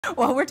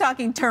Well, we're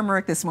talking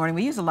turmeric this morning.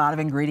 We use a lot of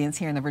ingredients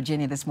here in the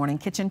Virginia This Morning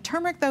kitchen.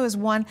 Turmeric, though, is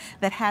one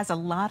that has a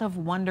lot of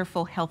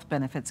wonderful health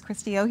benefits.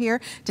 Christy here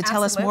to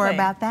tell us more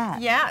about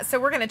that. Yeah, so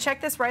we're going to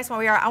check this rice while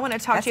we are. I want to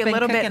talk to you a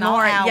little bit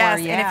more. Yes,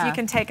 and if you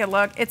can take a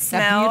look, it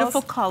smells. That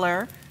beautiful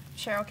color.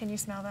 Cheryl, can you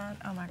smell that?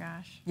 Oh my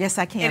gosh. Yes,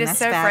 I can. It is That's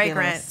so fabulous.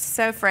 fragrant,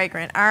 so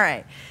fragrant. All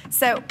right.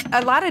 So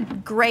a lot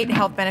of great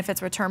health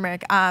benefits with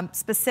turmeric,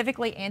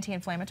 specifically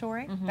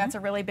anti-inflammatory. That's a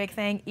really big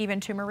thing, even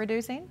tumor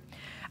reducing.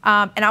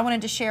 And I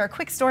wanted to share a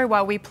quick story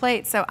while we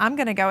plate. So I'm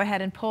going to go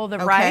ahead and pull the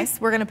rice.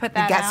 We're going to put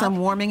that out. We got some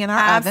warming in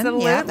our oven.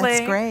 Yeah,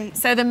 that's great.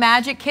 So the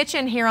magic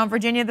kitchen here on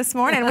Virginia This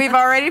Morning. We've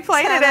already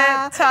plated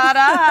it.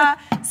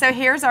 Ta-da! So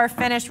here's our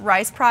finished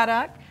rice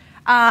product.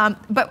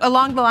 But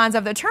along the lines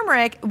of the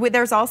turmeric,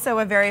 there's also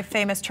a very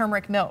famous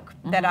turmeric milk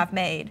that I've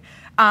made.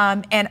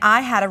 And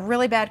I had a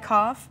really bad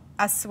cough.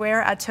 I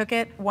swear I took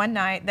it one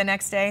night. The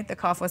next day, the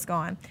cough was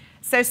gone.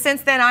 So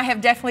since then, I have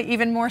definitely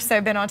even more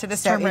so been onto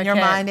this turmeric. In your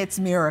mind, it's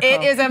miracle.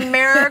 It is a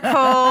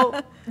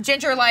miracle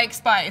ginger-like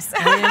spice.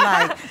 Really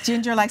like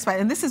ginger-like spice.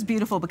 And this is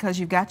beautiful because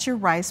you've got your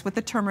rice with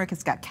the turmeric.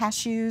 It's got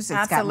cashews,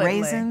 it's got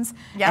raisins,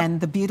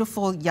 and the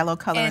beautiful yellow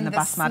color in the basmati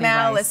rice. And the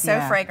smell is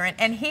so fragrant.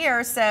 And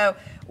here, so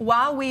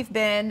while we've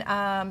been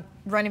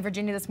running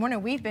Virginia This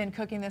Morning, we've been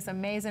cooking this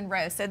amazing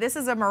roast. So this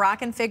is a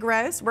Moroccan fig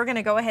roast. We're going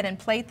to go ahead and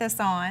plate this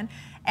on.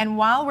 And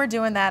while we're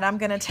doing that, I'm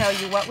going to tell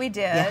you what we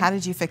did. Yeah, how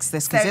did you fix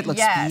this? Because it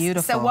looks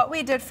beautiful. So what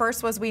we did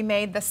first was we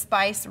made the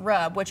spice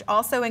rub, which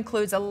also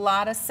includes a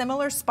lot of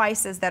similar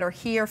spices that are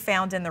here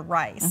found in the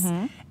rice.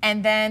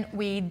 And then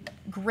we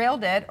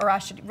grilled it, or I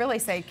should really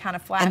say kind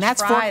of flash fried it. And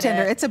that's fork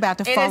tender. It's about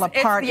to fall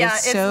apart.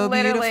 It's so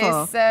beautiful. It's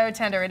literally so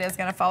tender. It is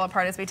going to fall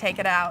apart as we take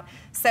it out.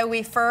 So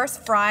we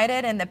first fried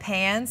it in the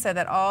pan so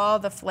that all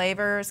the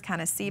flavors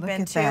kind of seep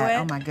into it.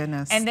 Oh my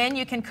goodness. And then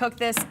you can cook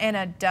this in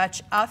a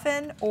Dutch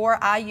oven,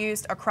 or I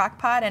used a crock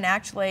pot, and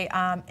actually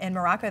in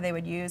Morocco they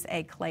would use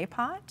a clay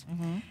pot.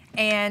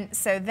 And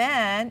so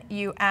then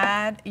you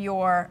add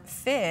your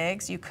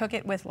figs, you cook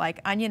it with like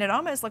onion. It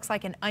almost looks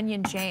like an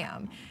onion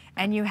jam.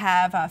 And you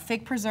have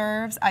fig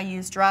preserves. I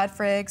use dried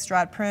figs,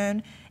 dried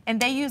prune. And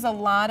they use a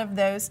lot of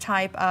those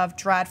type of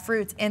dried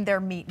fruits in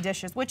their meat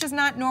dishes, which is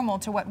not normal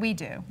to what we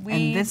do.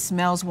 And this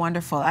smells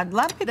wonderful. A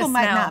lot of people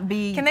might not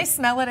be... Can they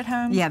smell it at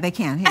home? Yeah, they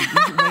can. Here, you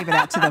can wave it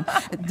out to them.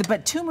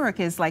 But turmeric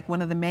is like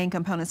one of the main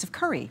components of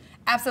curry.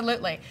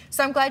 Absolutely.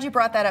 So I'm glad you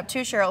brought that up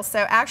too, Cheryl.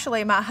 So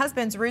actually, my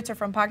husband's roots are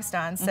from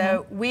Pakistan,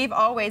 so we've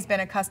always been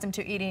accustomed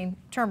to eating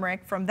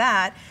turmeric from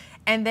that.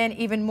 And then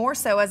even more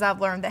so, as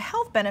I've learned the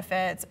health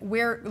benefits,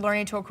 we're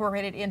learning to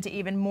incorporate it into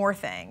even more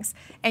things.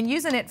 And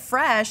using it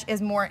fresh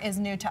is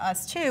new to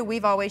us too.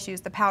 We've always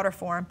used the powder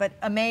form, but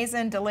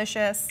amazing,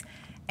 delicious.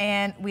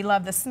 And we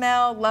love the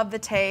smell, love the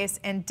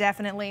taste, and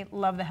definitely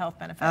love the health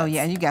benefits. Oh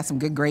yeah, and you got some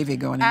good gravy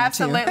going in there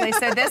too. Absolutely.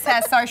 So this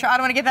has, sorry, Cheryl, I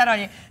don't want to get that on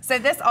you. So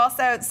this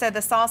also, so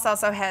the sauce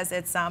also has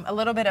a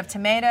little bit of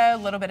tomato,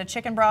 a little bit of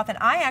chicken broth, and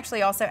I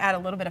actually also add a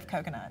little bit of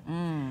coconut.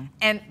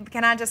 And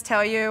can I just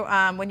tell you,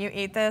 when you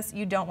eat this,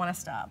 you don't want to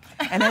stop.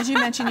 And as you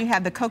mentioned, you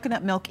have the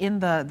coconut milk in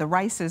the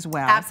rice as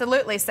well.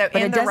 Absolutely. So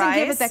but in the rice, it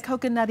doesn't give it that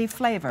coconutty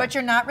flavor. But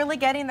you're not really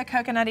getting the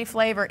coconutty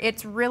flavor.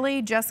 It's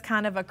really just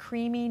kind of a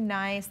creamy,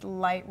 nice,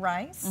 light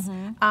rice.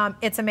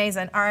 It's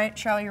amazing. All right,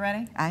 Cheryl, you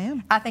ready? I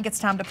am. I think it's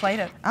time to plate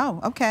it.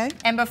 Oh, okay.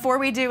 And before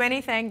we do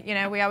anything, you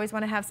know, we always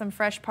want to have some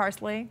fresh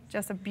parsley.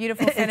 Just a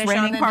beautiful finish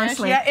on the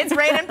parsley. dish. Yeah, it's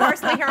raining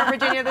parsley here in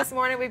Virginia this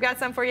morning. We've got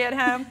some for you at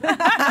home.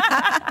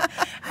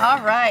 All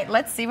right,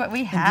 let's see what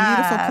we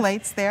have. Beautiful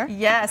plates there.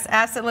 Yes,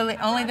 absolutely.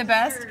 Only the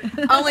best.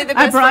 Only the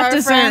best. I brought for our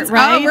dessert, friends.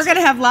 right? Oh, we're going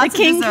to have lots of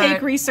dessert. The king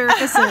cake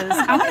resurfaces.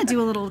 I want to do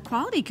a little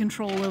quality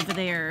control over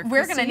there.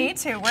 We're going to need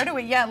to. Where do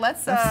we? Yeah,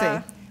 let's see.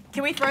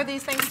 Can we throw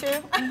these things too?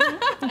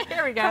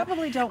 Here we go.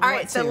 Probably don't All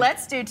right, so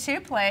let's do 2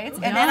 plates,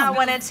 and then I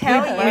want to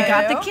tell you. We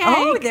got the cake.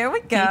 Oh, there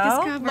we go. Cake is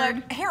covered.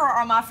 Look, here are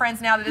all my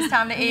friends now that it's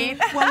time to eat.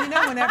 Well, you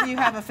know, whenever you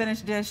have a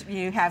finished dish,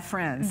 you have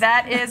friends.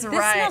 That is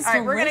right. Smells all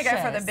right, we're going to go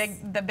for delicious.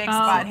 the big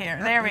spot here.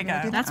 There we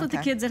go. That's what the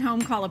kids at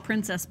home call a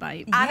princess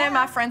bite. I know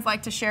my friends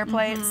like to share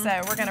plates,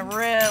 so we're going to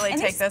really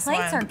take this one.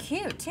 These plates are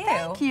cute, too.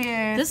 Thank you.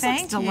 This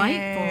looks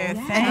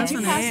delightful. And did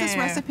you pass this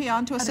recipe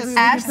on to us?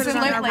 Absolutely.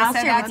 So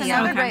that's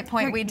another great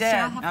point we did.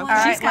 All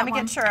right, let me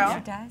get Cheryl.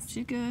 She does.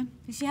 She's good.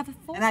 Does she have a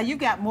full? Now you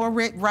got more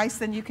rice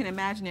than you can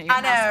imagine at your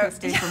house,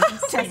 Christy, from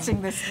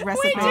testing this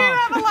recipe. We do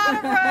have a lot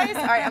of rice.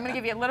 All right, I'm going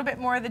to give you a little bit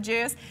more of the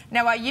juice.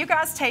 Now, while you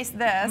guys taste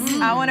this,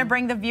 I want to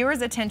bring the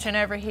viewers' attention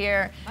over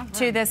here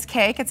to this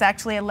cake. It's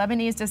actually a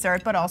Lebanese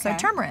dessert, but also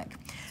turmeric.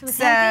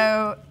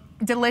 So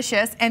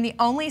delicious, and the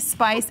only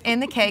spice in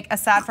the cake,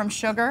 aside from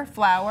sugar,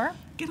 flour,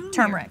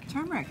 turmeric.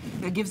 Turmeric.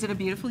 That gives it a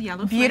beautiful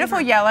yellow Beautiful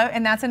flavor. yellow,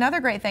 and that's another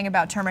great thing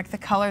about turmeric, the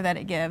color that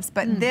it gives.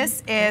 But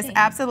this is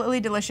absolutely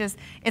delicious.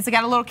 It's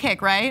got a little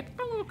kick, right?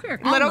 little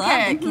kick. Little love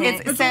kick. the kick.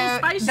 It's It's so a little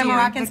spicy. the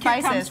Moroccan The kick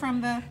spices. comes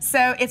from the...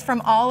 So it's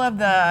from all of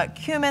the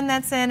cumin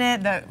that's in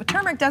it. The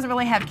turmeric doesn't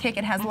really have kick.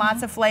 It has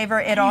lots of flavor.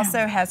 It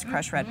also has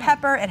crushed red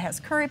pepper. It has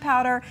curry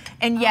powder.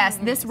 And yes,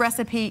 this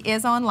recipe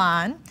is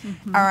online.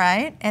 All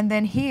right. And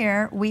then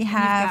here we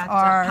have You've got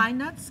our pine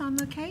nuts on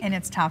the cake. and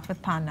it's topped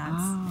with pine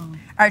nuts.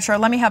 All right, Cheryl,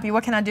 let me help you.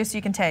 What can I do so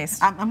you can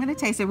taste? I'm going to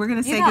taste it. We're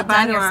going to say You've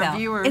goodbye outdone to our yourself.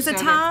 viewers. Is it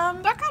so that-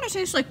 time? That kind of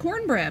tastes like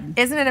cornbread.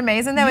 Isn't it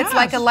amazing though? It's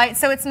like a Yes. light,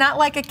 so it's not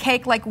like a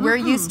cake like we're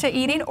used to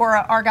eating or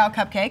an Argyle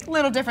cupcake, a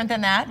little different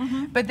than that.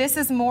 But this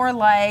is more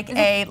like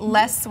a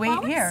less sweet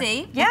Well, let's here.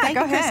 see. Yeah, Thank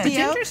go you, ahead. Christy.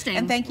 It's interesting.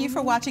 And thank you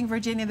for watching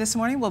Virginia this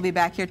morning. We'll be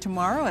back here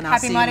tomorrow, and I'll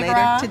Happy see Mardi you later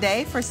Gras.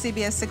 today for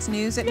CBS 6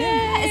 News at noon. It's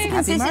the Happy Mardi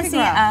consistency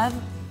Gras.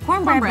 of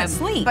cornbread, but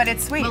sweet. But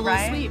it's sweet, A little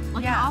right? sweet,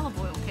 like Yeah. an olive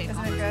oil cake.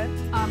 Isn't it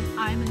good?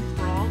 I'm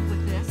enthralled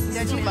with this.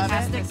 Don't you love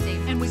it?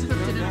 And we cooked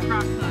it in a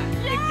crock pot.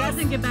 It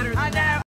doesn't get better than that.